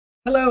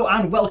Hello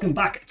and welcome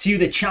back to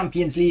the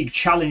Champions League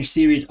Challenge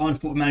Series on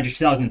Football Manager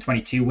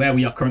 2022, where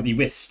we are currently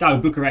with Steaua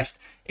Bucharest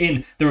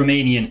in the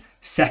Romanian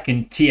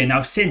second tier.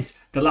 Now, since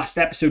the last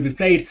episode, we've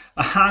played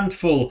a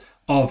handful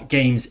of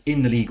games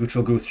in the league, which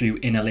we'll go through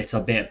in a little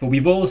bit. But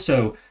we've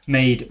also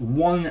made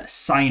one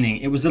signing.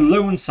 It was a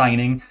loan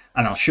signing,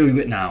 and I'll show you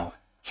it now.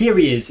 Here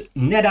he is,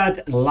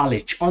 Nenad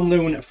Lalic, on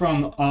loan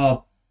from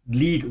our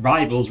league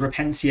rivals,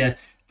 Repensia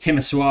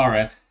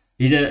Timisoara.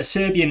 He's a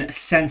Serbian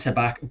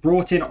centre-back,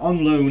 brought in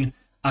on loan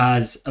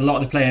as a lot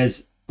of the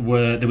players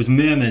were... There was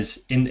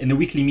murmurs in the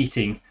weekly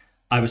meeting.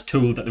 I was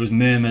told that there was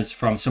murmurs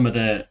from some of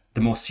the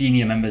more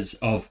senior members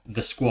of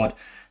the squad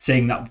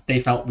saying that they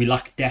felt we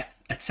lacked depth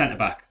at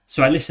centre-back.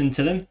 So I listened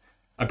to them.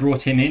 I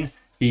brought him in.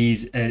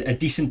 He's a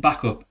decent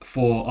backup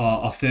for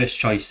our first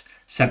choice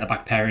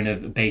centre-back pairing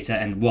of Beta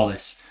and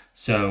Wallace.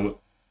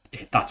 So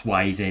that's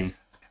why he's in.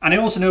 And I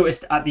also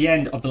noticed at the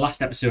end of the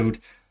last episode,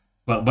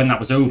 well, when that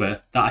was over,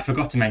 that I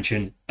forgot to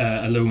mention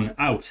a loan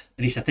out.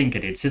 At least I think I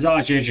did. Cesar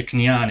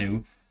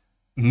Gergicnianu,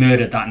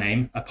 murdered that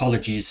name.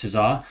 Apologies,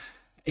 Cesar.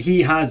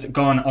 He has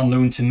gone on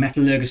loan to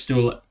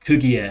Metalurgistul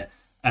Kugia.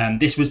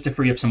 This was to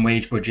free up some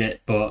wage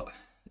budget, but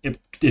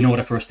in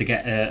order for us to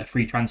get a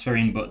free transfer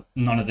in, but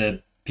none of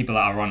the people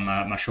that are on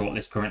my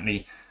shortlist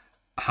currently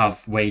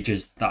have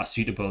wages that are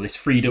suitable. It's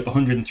freed up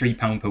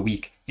 £103 per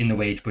week in the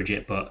wage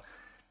budget, but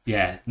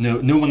yeah,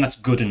 no one that's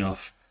good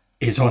enough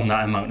is on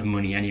that amount of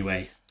money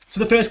anyway. So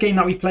the first game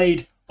that we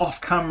played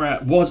off camera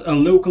was a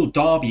local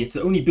derby. It's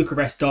the only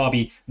Bucharest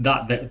derby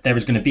that there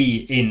is going to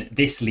be in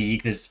this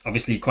league. There's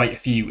obviously quite a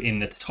few in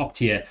the top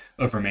tier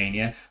of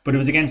Romania, but it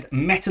was against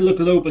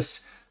Metalurgistul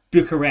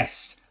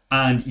Bucharest.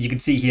 And you can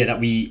see here that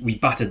we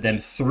battered them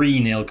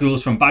 3-0.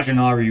 Goals from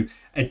Bajanaru,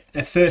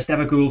 a first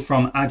ever goal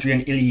from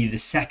Adrian Ili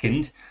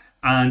II,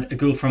 and a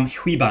goal from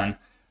Huiban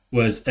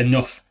was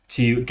enough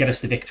to get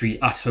us the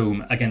victory at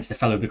home against a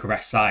fellow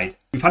Bucharest side.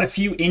 We've had a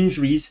few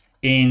injuries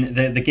in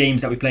the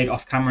games that we played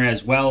off camera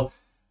as well.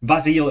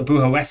 Vasil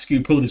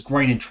Buhăescu pulled his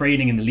groin in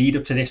training in the lead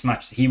up to this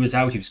match. He was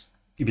out.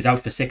 He was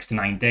out for 6 to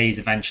 9 days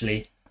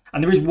eventually.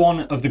 And there is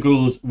one of the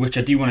goals which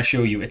I do want to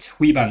show you. It's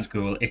Huiban's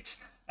goal. It's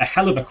a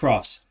hell of a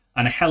cross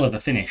and a hell of a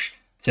finish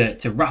to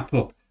wrap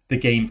up the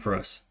game for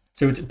us.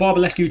 So it's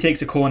Barbulescu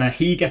takes a corner.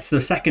 He gets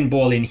the second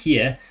ball in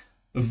here,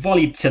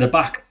 volleyed to the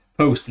back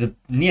post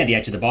near the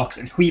edge of the box,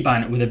 and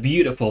Huiban with a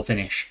beautiful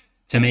finish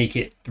to make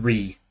it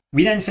 3.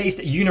 We then faced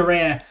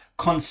Unirea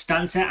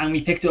Constanta and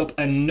we picked up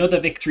another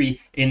victory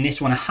in this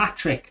one, a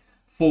hat-trick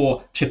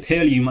for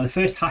Ciperlium, the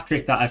first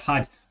hat-trick that I've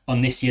had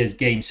on this year's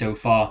game so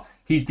far.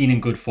 He's been in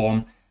good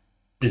form.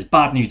 There's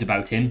bad news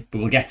about him, but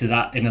we'll get to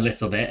that in a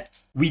little bit.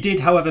 We did,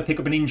 however, pick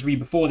up an injury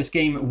before this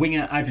game.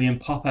 Winger Adrian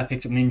Popper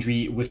picked up an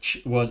injury,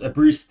 which was a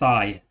bruised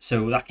thigh.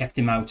 So that kept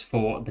him out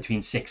for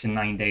between 6 and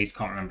 9 days.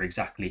 Can't remember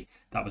exactly.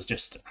 That was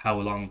just how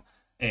long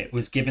it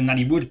was given that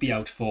he would be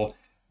out for.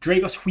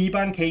 Dragos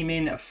Huiban came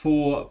in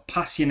for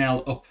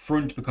Pasionel up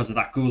front because of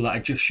that goal that I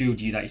just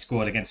showed you that he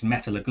scored against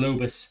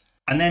Metalurgistul.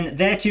 And then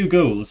their 2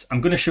 goals,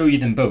 I'm going to show you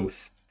them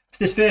both. So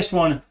this first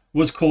one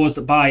was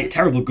caused by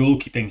terrible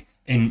goalkeeping,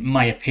 in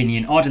my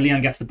opinion.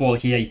 Ardelian gets the ball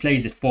here, he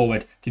plays it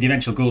forward to the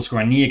eventual goal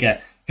scorer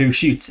Niega, who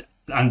shoots,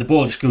 and the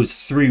ball just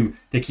goes through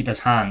the keeper's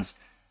hands.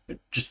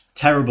 Just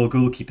terrible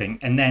goalkeeping.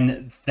 And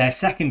then their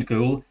second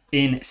goal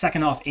in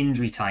second half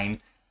injury time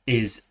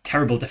is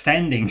terrible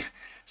defending.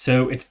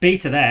 So it's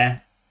Beta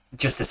there,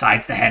 just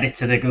decides to head it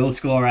to the goal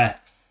scorer.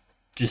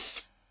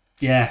 Just,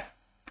 yeah,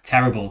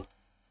 terrible.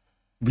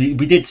 We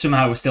did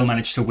somehow still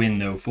manage to win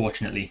though,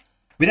 fortunately.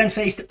 We then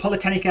faced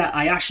Politehnica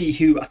Iași,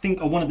 who I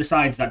think are one of the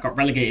sides that got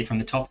relegated from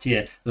the top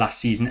tier last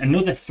season.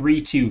 Another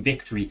 3-2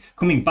 victory,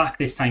 coming back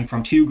this time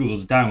from 2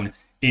 goals down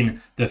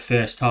in the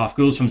first half.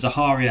 Goals from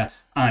Zaharia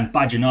and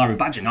Bajanaru.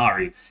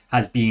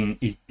 Bajanaru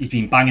he's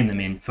been banging them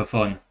in for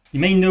fun. You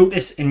may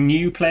notice a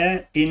new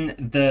player in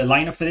the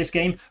lineup for this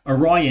game.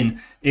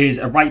 Orion is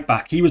a right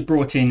back. He was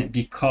brought in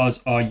because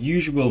our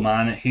usual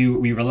man, who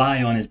we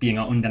rely on as being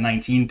our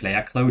under-19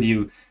 player,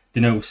 Claudio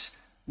Dinos,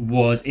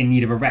 was in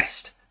need of a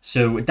rest.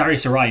 So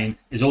Darius Orion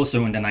is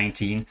also under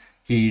 19.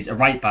 He's a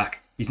right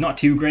back. He's not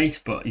too great,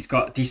 but he's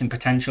got decent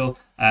potential.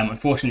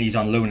 Unfortunately, he's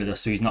on loan with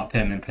us, so he's not a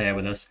permanent player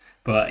with us.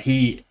 But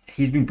he's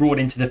been brought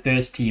into the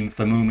first team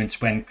for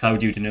moments when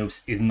Claudio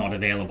Dinos is not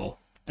available.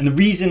 And the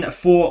reason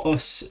for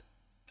us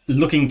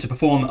looking to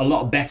perform a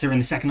lot better in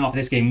the second half of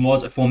this game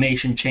was a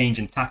formation change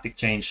and tactic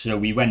change. So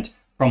we went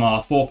from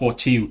our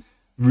 4-4-2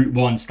 Route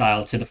 1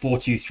 style to the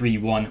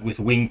 4-2-3-1 with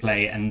wing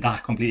play, and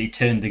that completely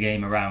turned the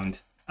game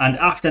around. And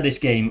after this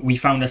game, we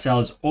found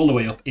ourselves all the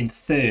way up in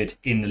 3rd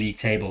in the league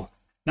table.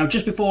 Now,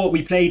 just before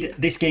we played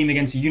this game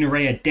against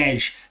Unirea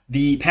Dej,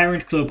 the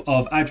parent club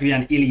of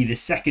Adrian Ili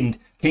II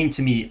came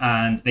to me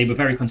and they were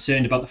very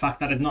concerned about the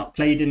fact that I'd not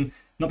been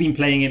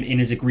playing him in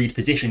his agreed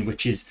position,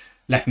 which is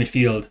left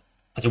midfield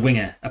as a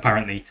winger,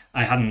 apparently.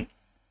 I'd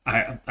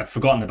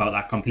forgotten about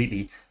that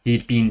completely.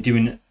 He'd been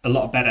doing a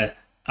lot better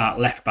at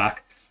left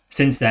back.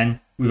 Since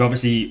then,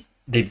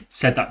 they've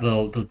said that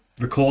they'll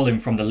recall him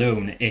from the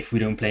loan if we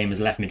don't play him as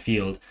left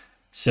midfield.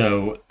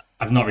 So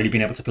I've not really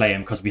been able to play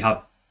him because we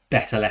have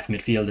better left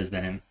midfielders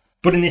than him.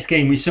 But in this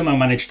game, we somehow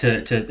managed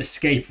to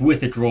escape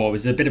with a draw. It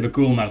was a bit of a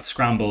goal-mouth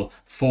scramble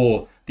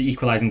for the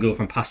equalising goal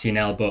from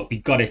Passionel, but we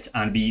got it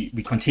and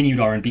we continued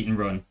our unbeaten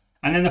run.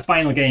 And then the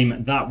final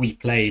game that we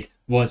played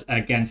was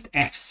against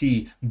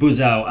FC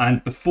Buzău.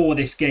 And before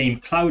this game,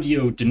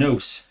 Claudio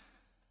Donos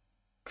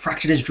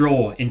fractured his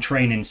jaw in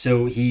training,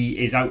 so he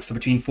is out for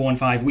between 4 and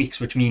 5 weeks,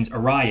 which means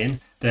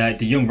Orion, the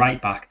young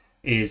right-back,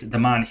 is the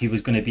man who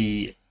was going to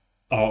be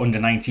our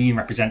under-19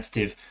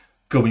 representative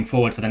going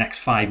forward for the next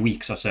 5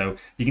 weeks or so.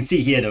 You can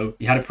see here, though,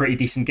 he had a pretty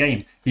decent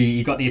game.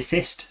 He got the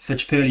assist for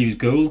Ciperliu's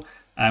goal.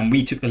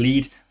 We took the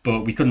lead,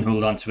 but we couldn't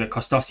hold on to it.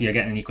 Costosia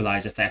getting an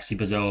equaliser for FC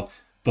Buzău,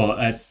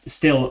 but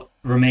still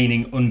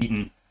remaining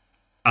unbeaten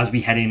as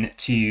we head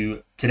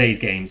into today's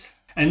games.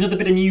 And another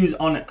bit of news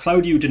on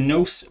Claudio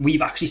Donos.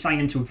 We've actually signed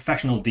into a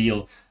professional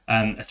deal,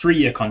 a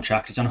 3-year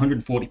contract. It's on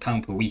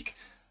 £140 per week.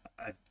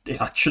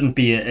 That shouldn't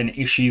be an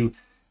issue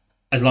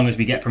as long as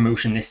we get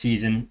promotion this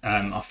season.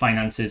 Our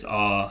finances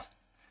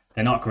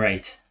they're not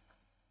great,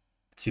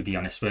 to be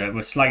honest.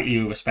 We're slightly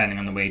overspending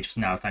on the wages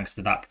now thanks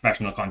to that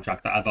professional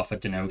contract that I've offered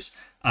Donos,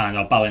 and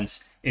our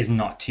balance is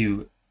not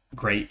too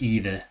great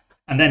either.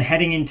 And then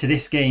heading into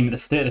this game,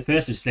 the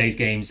first of today's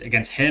games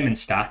against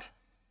Hermannstadt,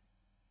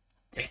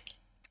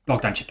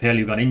 Bogdan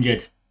Ciperliu got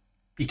injured.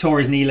 He tore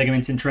his knee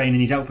ligaments in training.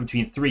 He's out for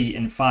between 3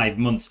 and 5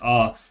 months.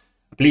 I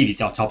believe he's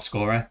our top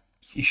scorer.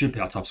 He should be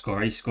our top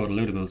scorer. He's scored a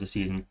load of goals this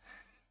season.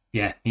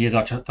 Yeah, he is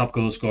our top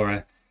goal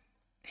scorer.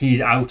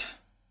 He's out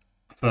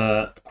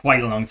for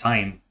quite a long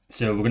time,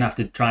 so we're going to have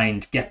to try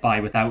and get by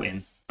without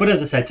him. But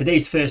as I said,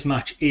 today's first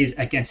match is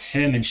against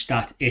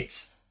Hermannstadt.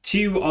 It's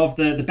two of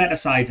the better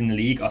sides in the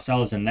league,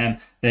 ourselves and them.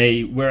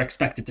 They were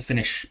expected to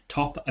finish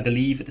top, I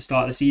believe, at the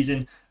start of the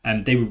season.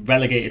 They were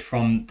relegated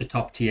from the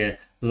top tier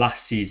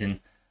last season.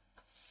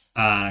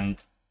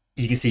 And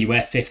you can see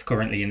we're 5th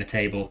currently in the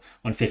table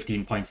on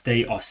 15 points.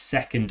 They are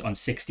 2nd on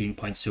 16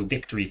 points, so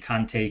victory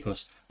can take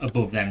us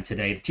above them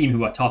today. The team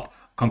who are top,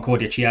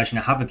 Concordia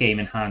Chiajna, have a game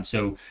in hand,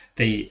 so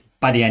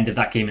by the end of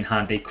that game in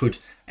hand, they could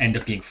end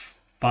up being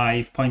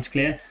 5 points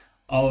clear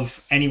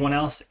of anyone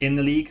else in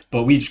the league.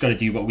 But we just got to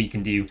do what we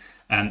can do.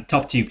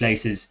 Top 2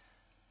 places,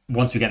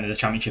 once we get into the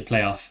championship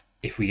playoff,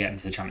 if we get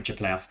into the championship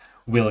playoff,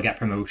 we'll get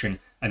promotion,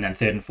 and then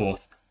 3rd and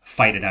 4th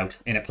fight it out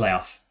in a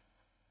playoff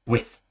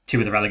with 2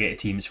 of the relegated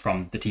teams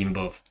from the team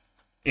above,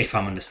 if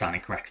I'm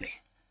understanding correctly.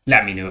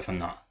 Let me know if I'm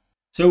not.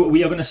 So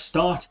we are going to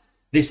start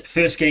this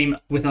first game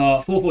with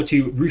our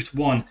 4-4-2 Route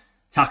 1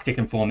 tactic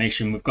and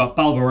formation. We've got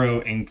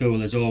Balbaro in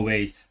goal as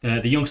always,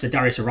 the youngster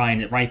Darius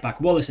Orion at right back,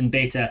 Wallace and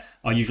Beta,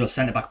 our usual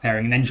centre back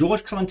pairing, and then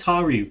George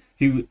Kalantaru,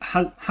 who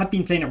had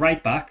been playing at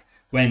right back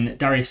when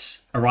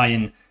Darius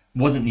Orion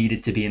wasn't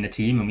needed to be in the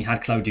team and we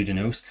had Claudio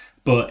Donos,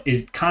 but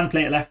can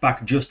play at left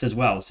back just as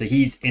well, so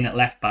he's in at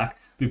left back.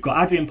 We've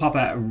got Adrian Popper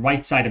at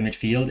right side of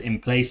midfield in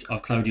place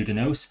of Claudio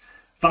Donos,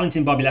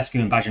 Valentin Bobulescu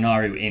and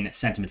Bajanaru in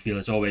centre midfield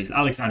as always,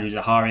 Alexandru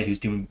Zahare, who's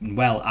doing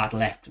well at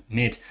left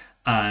mid,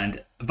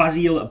 and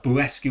Vasil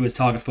Buescu as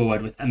target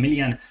forward, with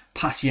Emilian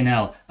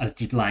Passionel as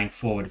deep lying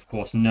forward. Of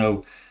course,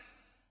 no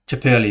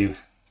Ciperliu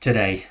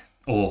today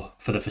or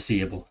for the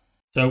foreseeable.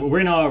 So we're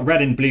in our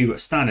red and blue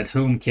standard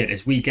home kit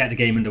as we get the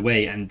game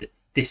underway, and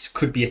this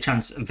could be a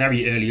chance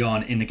very early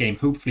on in the game.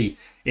 Hopefully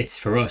it's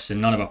for us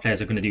and none of our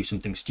players are going to do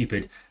something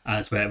stupid,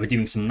 as we're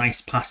doing some nice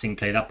passing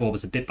play. That ball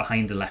was a bit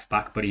behind the left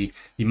back, but he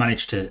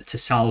managed to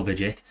salvage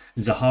it.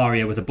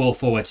 Zaharia with a ball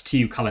forward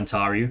to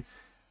Kalantaru,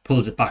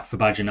 pulls it back for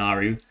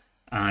Bajanaru,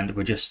 and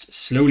we're just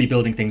slowly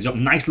building things up.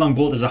 Nice long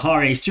ball to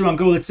Zaharia. He's through on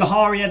goal. It's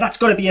Zaharia. That's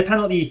got to be a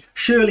penalty.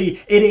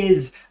 Surely it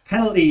is.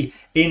 Penalty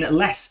in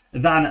less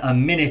than a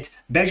minute.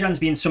 Bejan's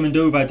being summoned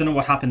over. I don't know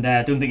what happened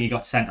there. I don't think he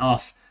got sent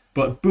off.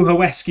 But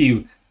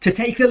Buhawescu to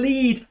take the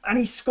lead, and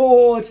he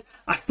scored.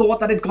 I thought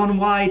that had gone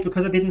wide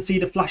because I didn't see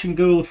the flashing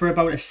goal for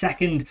about a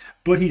second,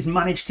 but he's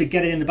managed to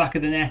get it in the back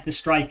of the net, the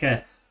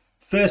striker.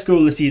 First goal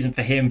of the season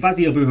for him.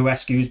 Vasil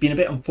Buhawescu has been a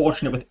bit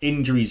unfortunate with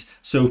injuries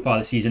so far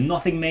this season.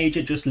 Nothing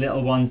major, just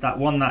little ones. That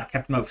one that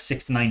kept him out for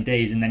 6 to 9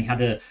 days, and then he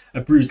had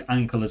a bruised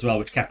ankle as well,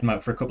 which kept him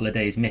out for a couple of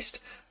days. Missed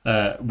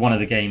one of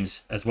the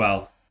games as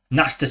well.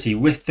 Nastasi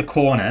with the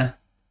corner,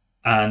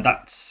 and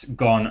that's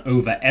gone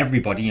over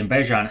everybody, and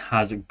Bejan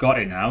has got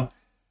it now.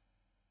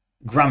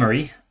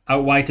 Grammary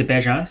out wide to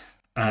Bejan,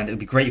 and it would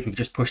be great if we could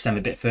just push them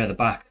a bit further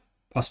back,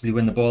 possibly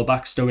win the ball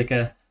back.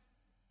 Stoica,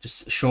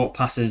 just short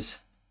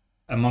passes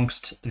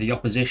amongst the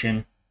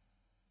opposition.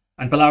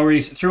 And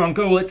Balauri's through on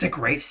goal. It's a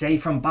great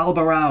save from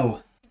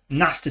Balbarao.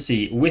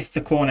 Nastasi with the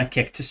corner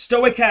kick to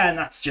Stoica, and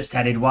that's just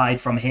headed wide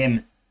from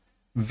him.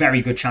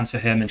 Very good chance for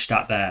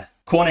Hermannstadt there.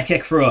 Corner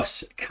kick for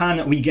us.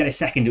 Can we get a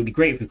second? It would be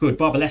great if we could.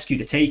 Barbulescu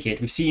to take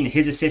it. We've seen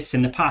his assists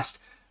in the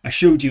past. I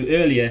showed you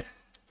earlier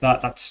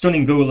that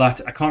stunning goal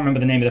that, I can't remember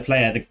the name of the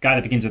player, the guy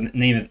that begins with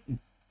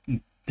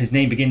his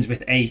name begins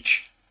with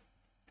H.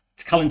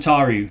 It's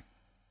Kalantaru.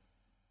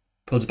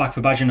 Pulls it back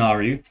for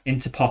Bajanaru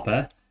into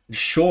Popper.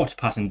 Short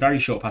passing, very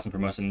short passing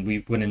from us, and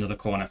we win another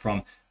corner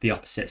from the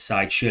opposite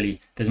side. Surely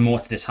there's more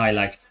to this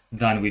highlight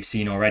than we've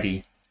seen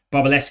already.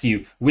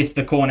 Barbulescu with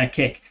the corner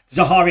kick.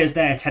 Zaharia's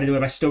there, it's headed away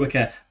by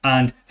Stoica,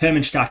 and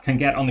Hermannstadt can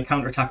get on the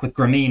counter-attack with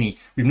Gramini.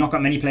 We've not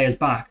got many players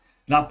back.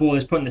 That ball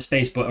is put into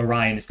space, but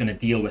Orion is going to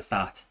deal with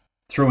that.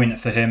 Throw in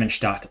for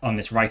Hermannstadt on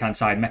this right-hand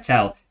side.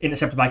 Metel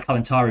intercepted by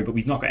Kalantari, but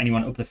we've not got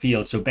anyone up the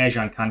field, so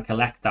Bejan can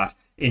collect that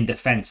in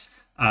defence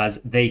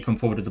as they come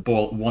forward with the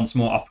ball once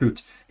more.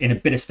 Oprut in a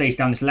bit of space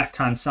down this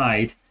left-hand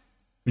side.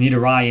 We need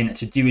Orion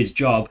to do his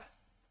job.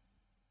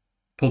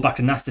 Pull back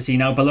to Nastasi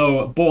now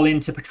below. Ball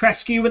into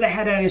Petrescu with a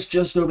header. It's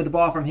just over the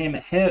bar from him.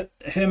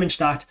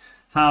 Hermannstadt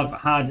have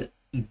had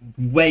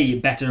way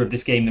better of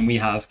this game than we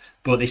have,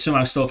 but they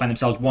somehow still find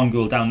themselves one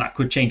goal down. That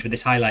could change with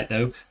this highlight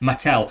though.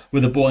 Mattel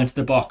with the ball into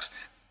the box.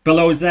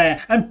 Below's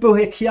there, and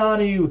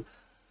Buhicianu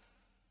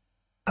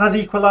has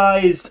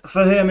equalised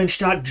for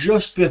Hermannstadt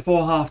just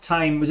before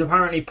half-time. It was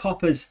apparently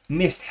Popper's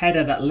missed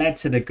header that led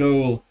to the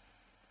goal.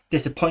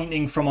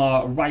 Disappointing from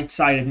our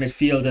right-sided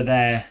midfielder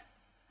there.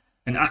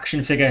 An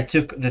action figure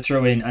took the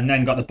throw in and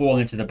then got the ball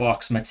into the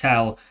box.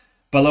 Mattel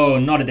below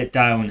nodded it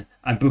down,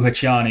 and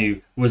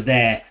Buhicianu was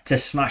there to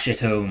smash it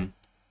home.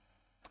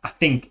 I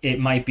think it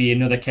might be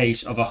another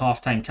case of a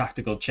half-time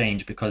tactical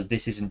change because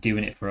this isn't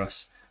doing it for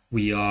us.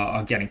 We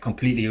are getting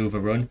completely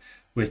overrun,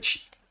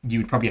 which you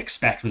would probably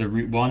expect with a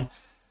Route 1.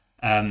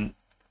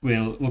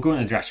 We'll go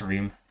into the dressing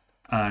room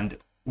and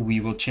we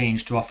will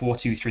change to our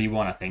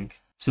 4-2-3-1, I think.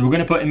 So we're going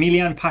to put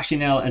Emilian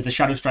Paschinel as the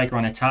shadow striker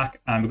on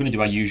attack, and we're going to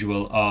do our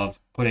usual of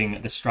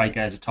putting the striker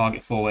as a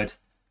target forward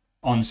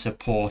on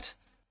support.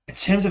 In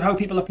terms of how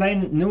people are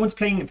playing, no one's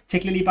playing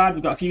particularly bad.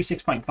 We've got a few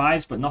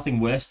 6.5s, but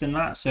nothing worse than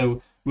that.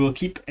 So we'll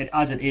keep it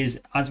is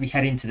as we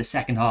head into the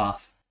second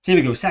half. So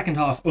here we go, second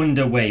half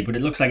underway, but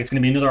it looks like it's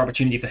going to be another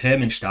opportunity for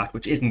Hermannstadt,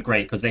 which isn't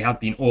great because they have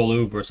been all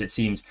over us, it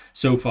seems,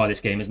 so far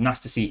this game. As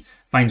Nastasi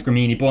finds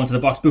Gramini, ball into the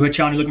box.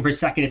 Buhicianu looking for a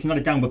second. It's not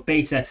a down, but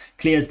Beta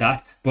clears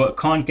that, but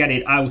can't get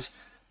it out.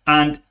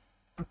 And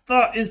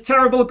that is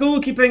terrible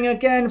goalkeeping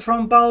again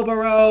from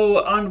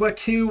Balbaro, and we're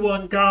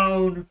 2-1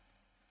 down.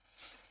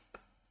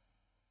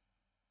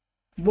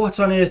 What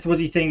on earth was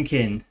he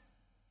thinking?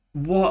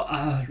 What?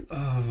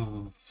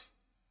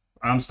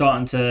 I'm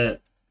starting to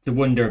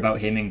wonder about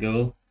him in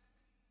goal.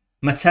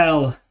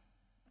 Mattel,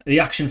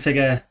 the action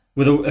figure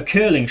with a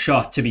curling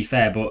shot, to be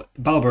fair, but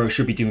Balbaro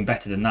should be doing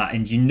better than that.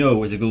 And you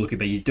know, as a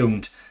goalkeeper, you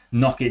don't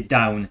knock it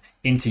down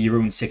into your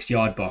own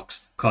 6-yard box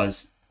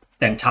because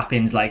then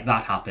tap-ins like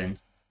that happen.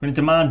 We're going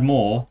to demand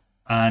more,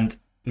 and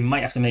we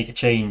might have to make a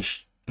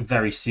change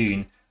very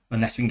soon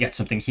unless we can get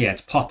something here.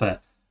 It's Popper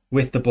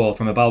with the ball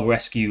from a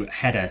Balbrescu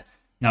header.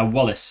 Now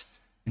Wallace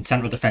in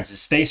central defence. There's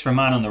space for a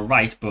man on the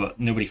right, but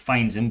nobody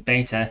finds him.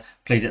 Beta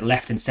plays it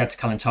left instead to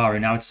Kalantari.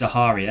 Now it's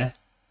Zaharia.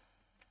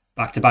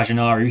 Back to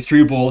Bajanaru.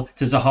 Through ball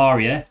to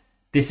Zaharia.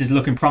 This is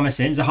looking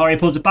promising. Zaharia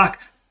pulls it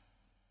back.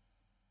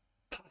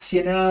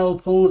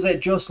 Passionnel pulls it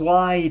just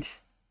wide.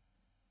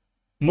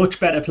 Much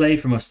better play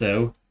from us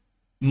though.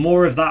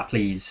 More of that,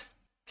 please.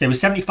 Okay, we're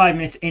 75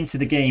 minutes into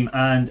the game,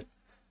 and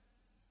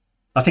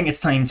I think it's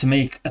time to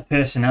make a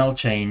personnel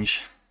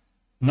change.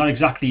 Not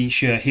exactly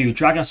sure who.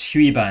 Dragos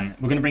Huiban.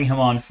 We're going to bring him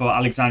on for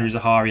Alexandru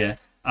Zaharia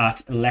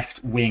at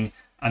left wing.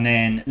 And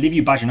then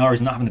Liviu Bajanaru is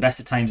not having the best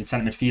of times in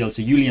centre midfield.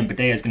 So Julian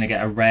Badea is going to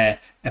get a rare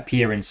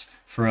appearance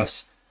for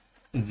us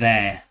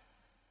there.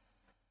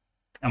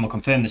 And we'll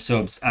confirm the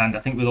subs. And I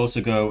think we'll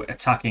also go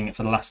attacking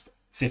for the last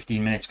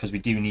 15 minutes because we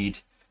do need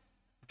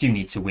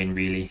to win,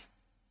 really.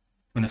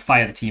 I'm going to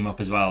fire the team up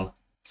as well.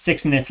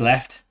 6 minutes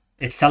left.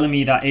 It's telling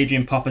me that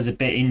Adrian Popper's a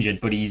bit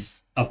injured, but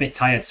he's a bit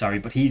tired, sorry.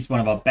 But he's one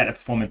of our better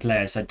performing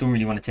players, so I don't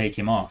really want to take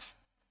him off.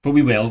 But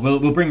we will.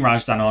 We'll bring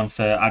Rajdan on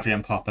for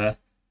Adrian Popper.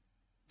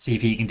 See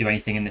if he can do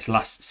anything in this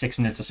last 6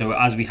 minutes or so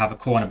as we have a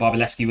corner.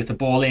 Barbulescu with the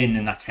ball in,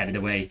 and that's headed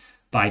away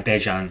by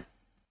Bejan.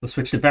 We'll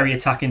switch to very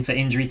attacking for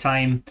injury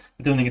time.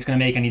 I don't think it's going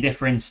to make any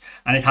difference,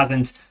 and it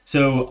hasn't.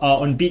 So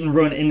our unbeaten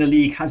run in the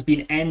league has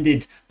been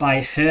ended by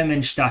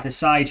Hermannstadt, a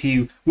side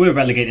who were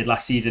relegated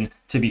last season.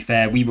 To be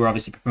fair, we were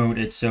obviously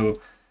promoted,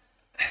 so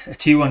a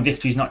 2-1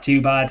 victory is not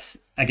too bad,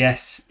 I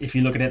guess, if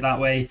you look at it that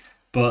way,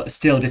 but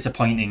still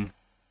disappointing.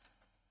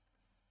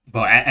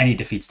 But any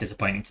defeat's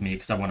disappointing to me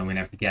because I want to win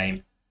every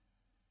game.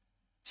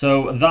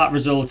 So that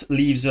result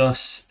leaves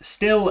us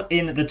still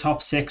in the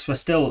top 6. We're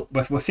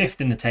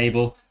 5th in the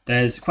table.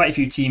 There's quite a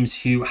few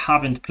teams who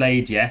haven't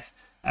played yet,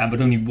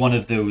 but only one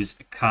of those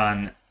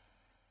can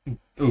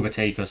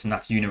overtake us, and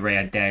that's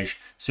Unirea Dej.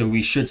 So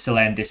we should still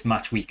end this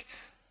match week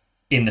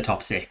in the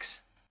top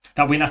 6.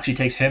 That win actually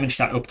takes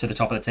Hermannstadt up to the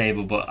top of the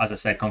table, but as I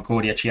said,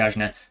 Concordia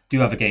Chiajna do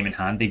have a game in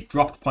hand. They've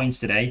dropped points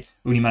today,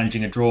 only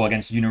managing a draw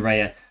against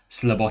Unirea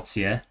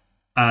Slobozia.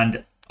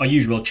 And our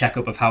usual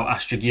checkup of how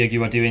Astra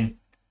Giurgiu are doing.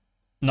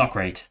 Not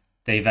great.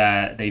 They've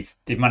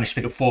managed to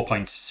pick up 4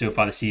 points so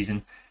far this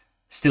season.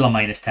 Still on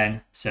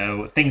 -10,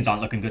 so things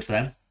aren't looking good for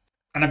them.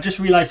 And I've just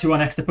realised who our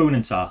next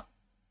opponents are.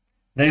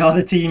 They are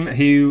the team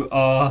who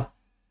have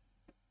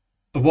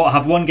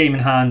one game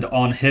in hand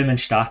on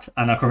Hermannstadt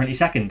and are currently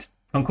second.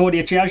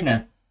 Concordia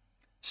Chiajna.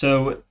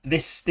 So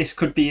this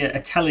could be a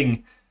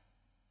telling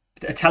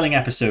a telling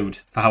episode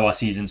for how our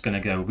season's going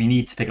to go. We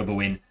need to pick up a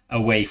win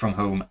away from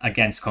home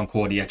against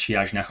Concordia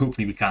Chiajna.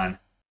 Hopefully we can.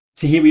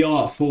 So here we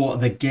are for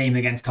the game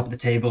against top of the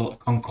table,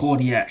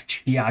 Concordia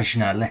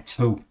Chiajna. Let's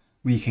hope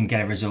we can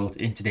get a result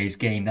in today's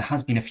game. There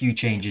has been a few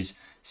changes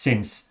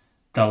since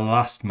the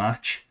last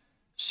match.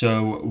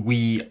 So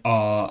we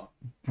are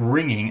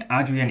bringing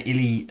Adrian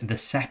Illy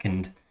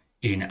II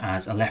in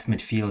as a left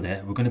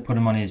midfielder. We're going to put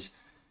him on his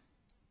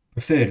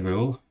preferred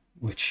role,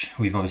 which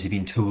we've obviously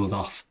been told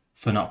off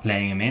for not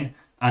playing him in.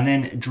 And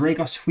then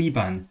Dragos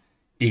Huiban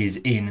is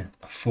in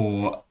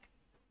for,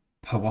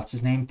 what's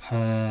his name?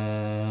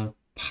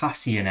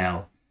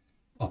 Passionel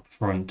up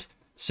front.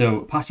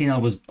 So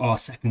Passionel was our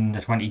second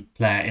under 20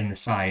 player in the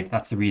side.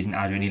 That's the reason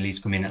Adrian Illy's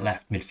come in at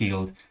left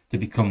midfield to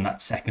become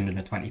that second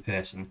under 20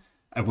 person,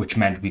 which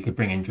meant we could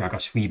bring in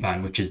Dragos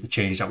Huiban, which is the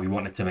change that we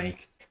wanted to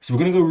make. So we're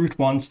going to go route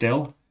one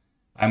still.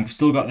 We've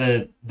still got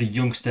the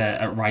youngster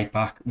at right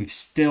back. We've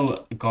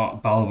still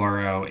got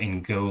Balbaro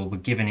in goal. We're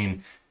giving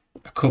him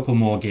a couple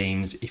more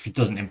games. If he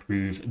doesn't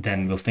improve,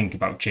 then we'll think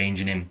about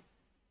changing him.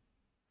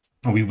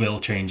 Or we will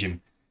change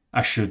him,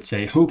 I should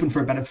say. Hoping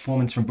for a better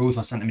performance from both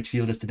our centre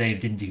midfielders today. They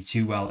didn't do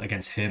too well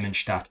against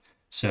Hermannstadt,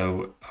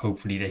 so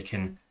hopefully they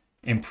can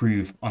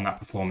improve on that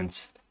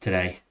performance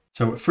today.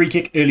 So free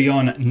kick early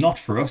on, not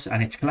for us,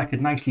 and it's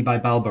collected nicely by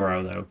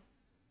Balbaro though.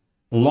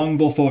 Long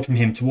ball forward from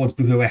him towards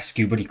Bucharest,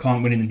 but he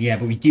can't win it in the air.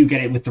 But we do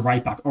get it with the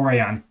right back,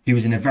 Orion, who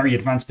is in a very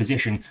advanced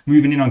position.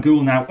 Moving in on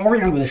goal now.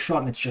 Orion with a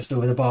shot, and it's just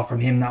over the bar from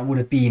him. That would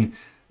have been,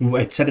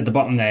 I said at the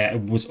bottom there,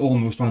 it was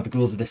almost one of the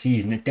goals of the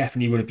season. It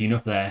definitely would have been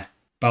up there.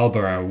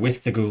 Balbaro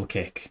with the goal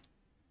kick.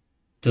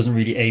 Doesn't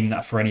really aim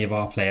that for any of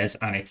our players,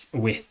 and it's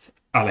with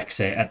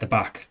Alexei at the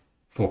back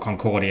for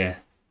Concordia.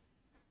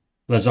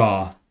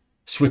 Lazar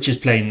switches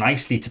play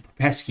nicely to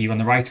Popescu on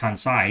the right-hand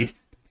side.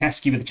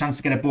 Popescu with a chance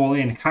to get a ball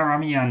in.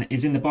 Karamian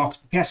is in the box.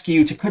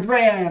 Popescu to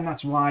Kudrea, and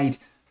that's wide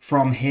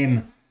from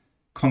him.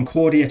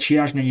 Concordia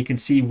Chiajna, you can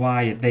see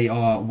why they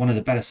are one of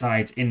the better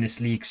sides in this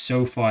league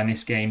so far in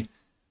this game,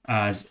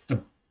 as a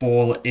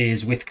ball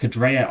is with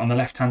Kudrea on the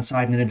left-hand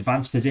side in an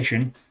advanced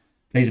position.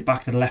 Plays it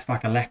back to the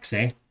left-back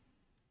Alexei.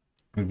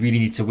 We really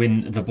need to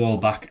win the ball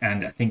back,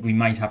 and I think we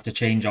might have to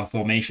change our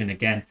formation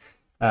again.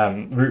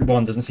 Route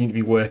 1 doesn't seem to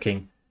be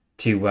working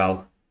too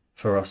well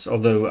for us,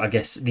 although I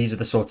guess these are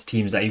the sorts of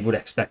teams that you would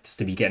expect us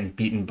to be getting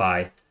beaten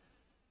by,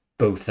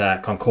 both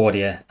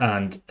Concordia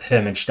and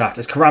Hermannstadt.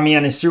 As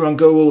Karamian is through on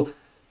goal,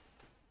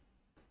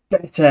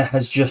 Beta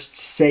has just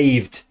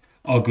saved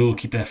our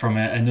goalkeeper from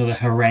another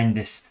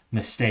horrendous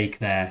mistake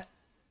there.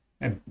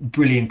 A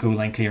brilliant goal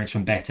line clearance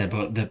from Beta,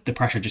 but the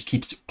pressure just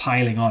keeps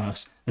piling on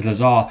us as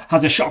Lazar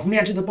has a shot from the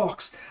edge of the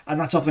box, and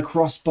that's off the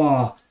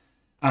crossbar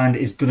and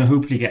is going to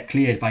hopefully get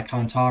cleared by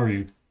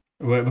Kalantaru.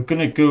 We're going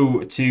to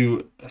go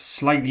to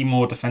slightly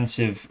more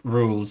defensive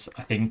roles,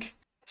 I think.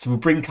 So we'll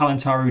bring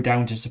Kalantaru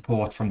down to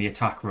support from the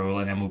attack role,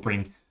 and then we'll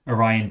bring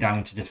Orion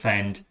down to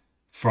defend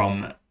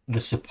from the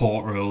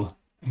support role.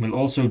 And we'll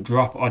also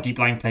drop our deep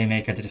line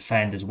playmaker to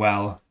defend as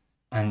well.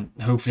 And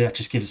hopefully that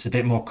just gives us a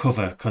bit more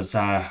cover, because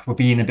we're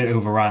being a bit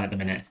overrun at the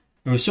minute.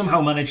 We somehow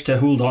managed to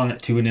hold on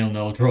to a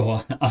 0-0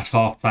 draw at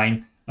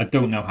half-time. I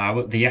don't know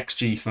how. The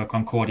XG for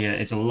Concordia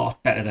is a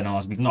lot better than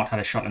ours. We've not had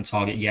a shot on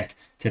target yet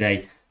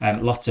today.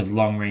 Lots of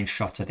long-range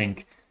shots, I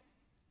think.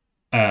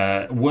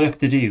 Work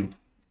to do,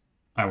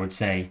 I would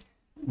say.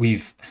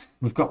 We've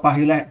got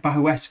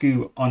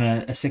Bahescu on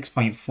a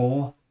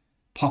 6.4.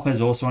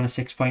 Popper's also on a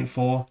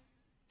 6.4.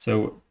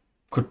 So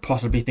could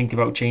possibly think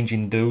about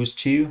changing those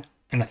two.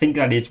 And I think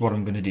that is what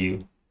I'm going to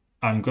do.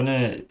 I'm going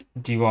to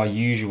do our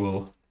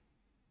usual,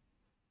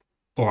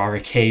 or our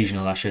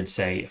occasional, I should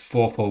say,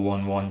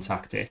 4-4-1-1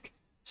 tactic.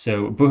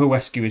 So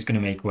Bucharest is going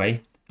to make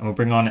way. And we'll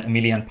bring on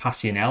Emilian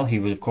Passionel,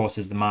 who of course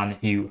is the man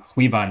who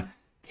Huiban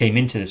came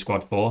into the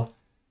squad for.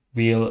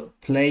 We'll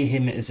play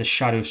him as a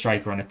shadow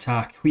striker on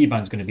attack.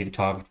 Huiban's going to be the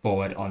target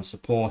forward on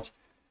support.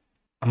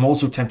 I'm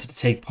also tempted to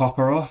take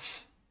Popper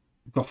off.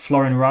 We've got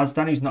Florin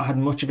Razdan, who's not had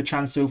much of a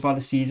chance so far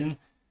this season.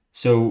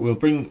 So we'll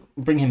bring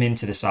him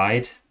into the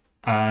side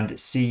and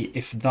see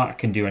if that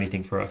can do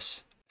anything for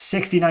us.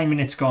 69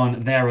 minutes gone,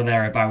 there or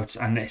thereabouts,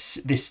 and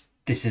this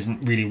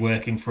isn't really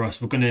working for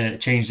us. We're going to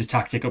change the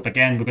tactic up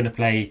again. We're going to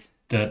play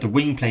the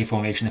wing play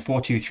formation, the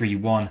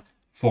 4-2-3-1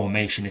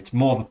 formation. It's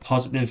more of a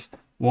positive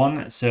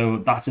one, so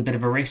that's a bit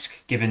of a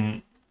risk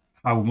given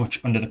how much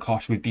under the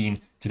cosh we've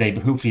been today.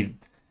 But hopefully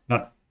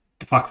that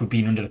the fact we've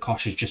been under the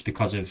cosh is just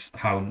because of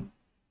how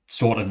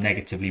sort of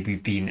negatively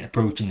we've been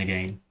approaching the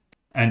game.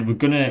 And we're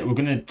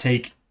gonna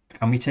take.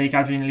 Can we take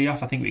Adrian Lee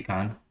off? I think we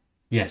can.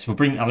 Yes, we'll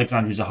bring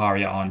Alexandru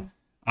Zaharia on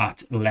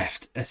at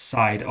left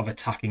side of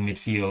attacking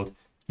midfield.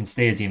 He can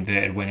stay as the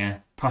inverted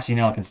winger.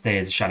 Passionel can stay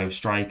as a shadow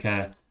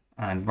striker,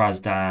 and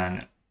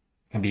Razdan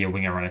can be a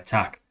winger on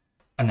attack.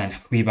 And then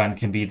Huiban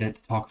can be the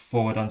talk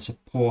forward on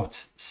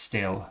support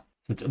still.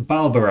 So it's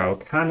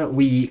Balbaro. Can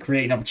we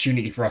create an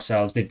opportunity for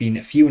ourselves? They've been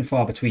few and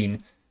far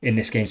between in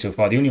this game so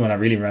far. The only one I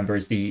really remember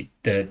is the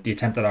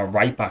attempt that our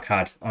right back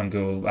had on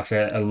goal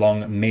after a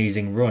long,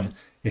 amazing run.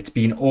 It's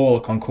been all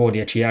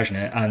Concordia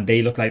Chiajna, and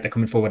they look like they're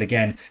coming forward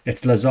again.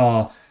 It's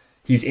Lazar.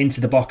 He's into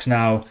the box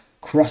now,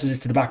 crosses it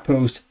to the back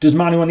post, does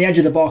Manu on the edge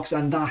of the box,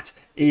 and that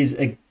is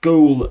a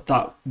goal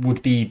that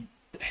would be,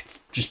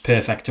 it's just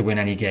perfect to win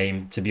any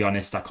game, to be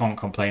honest. I can't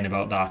complain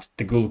about that.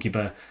 The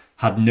goalkeeper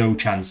had no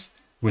chance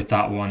with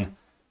that one.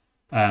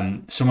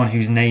 Someone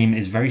whose name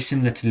is very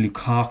similar to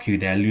Lukaku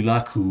there,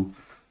 Lulaku,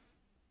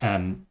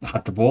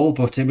 had the ball,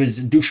 but it was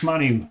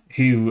Dushmanu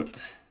who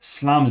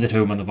slams it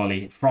home on the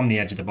volley from the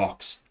edge of the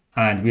box,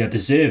 and we are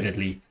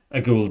deservedly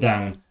a goal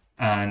down.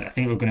 And I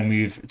think we're going to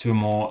move to a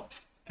more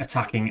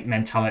attacking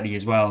mentality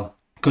as well,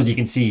 because you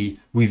can see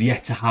we've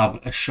yet to have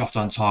a shot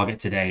on target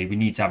today. We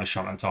need to have a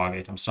shot on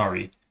target. I'm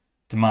sorry.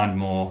 Demand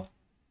more.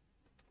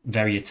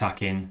 Very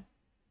attacking.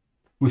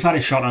 We've had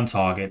a shot on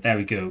target. There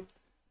we go.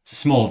 It's a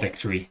small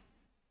victory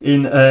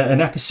in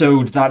an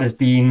episode that has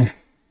been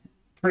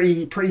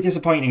pretty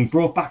disappointing.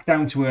 Brought back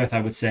down to earth,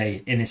 I would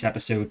say, in this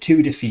episode.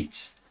 2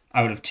 defeats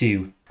out of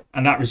 2.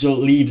 And that result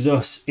leaves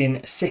us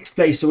in 6th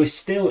place. So we're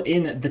still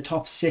in the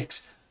top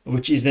 6,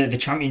 which is the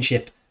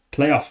championship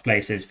playoff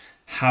places.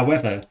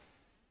 However,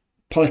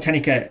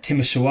 Politehnica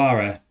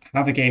Timisoara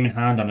have a game in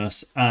hand on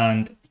us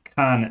and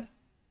can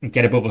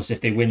get above us if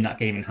they win that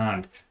game in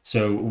hand.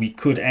 So we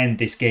could end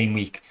this game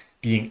week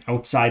being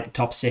outside the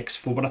top 6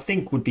 for what I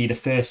think would be the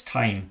first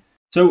time.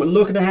 So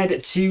looking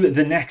ahead to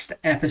the next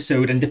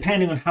episode, and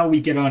depending on how we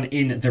get on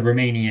in the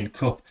Romanian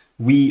Cup,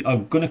 we are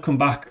going to come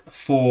back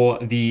for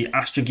the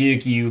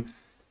Astrogirgiu,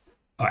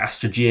 or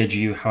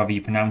Astrogirgiu, however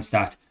you pronounce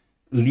that,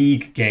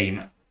 league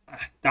game.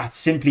 That's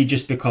simply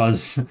just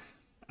because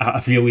I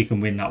feel we can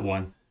win that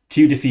one.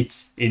 2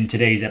 defeats in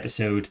today's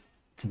episode.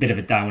 It's a bit of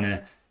a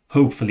downer.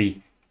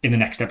 Hopefully, in the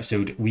next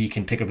episode, we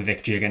can pick up a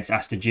victory against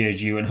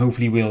Astrogirgiu, and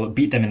hopefully we'll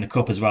beat them in the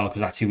cup as well,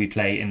 because that's who we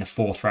play in the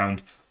 4th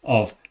round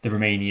of the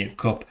Romanian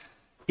Cup.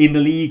 In the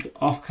league,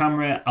 off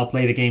camera, I'll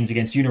play the games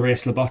against Unirea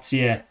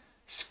Slobozia,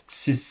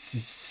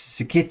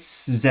 Sikitz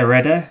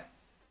Zereda,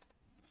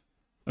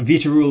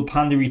 Viitorul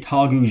Pandari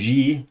Targu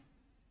Ji,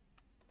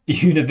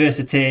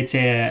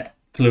 Universitatea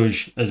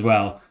Cluj as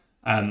well.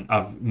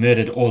 I've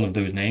murdered all of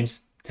those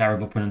names.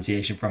 Terrible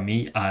pronunciation from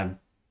me. I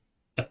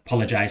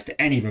apologise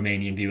to any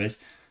Romanian viewers.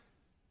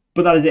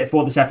 But that is it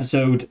for this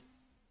episode.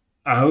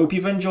 I hope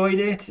you've enjoyed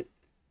it.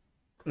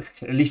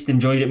 At least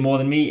enjoyed it more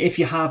than me. If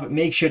you have,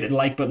 make sure to hit the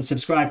like button,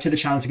 subscribe to the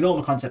channel to get all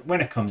the content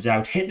when it comes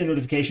out, hit the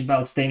notification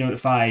bell to stay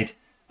notified,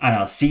 and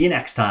I'll see you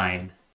next time.